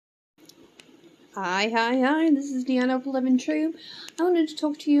Hi, this is Deanna of Living True. I wanted to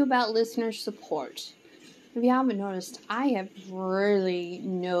talk to you about listener support. If you haven't noticed, I have really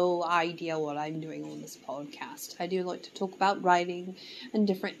no idea what I'm doing on this podcast. I do like to talk about writing and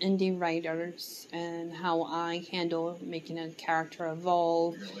different indie writers and how I handle making a character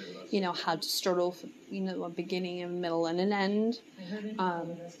evolve, how to start off, a beginning, a middle, and an end.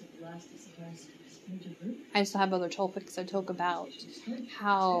 I also have other topics I talk about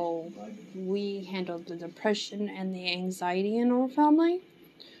how we handle the depression and the anxiety in our family.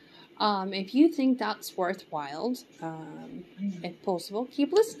 If you think that's worthwhile, if possible,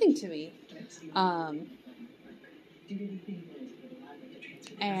 keep listening to me.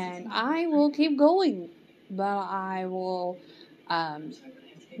 And I will keep going, but I will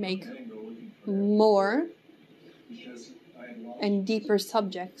make more and deeper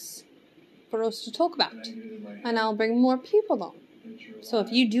subjects for us to talk about, and I'll bring more people on. So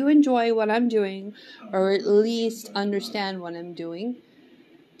if you do enjoy what I'm doing, or at least understand what I'm doing,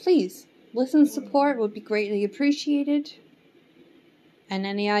 please, listen support would be greatly appreciated, and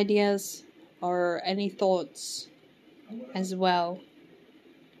any ideas or any thoughts as well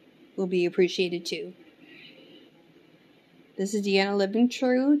will be appreciated too. This is Deanna Living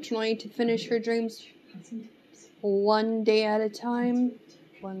True, trying to finish her dreams one day at a time,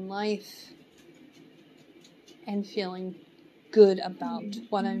 one life, and feeling good about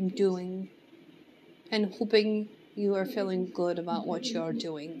what I'm doing, and hoping you are feeling good about what you're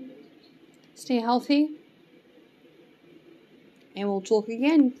doing. Stay healthy, and we'll talk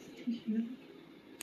again.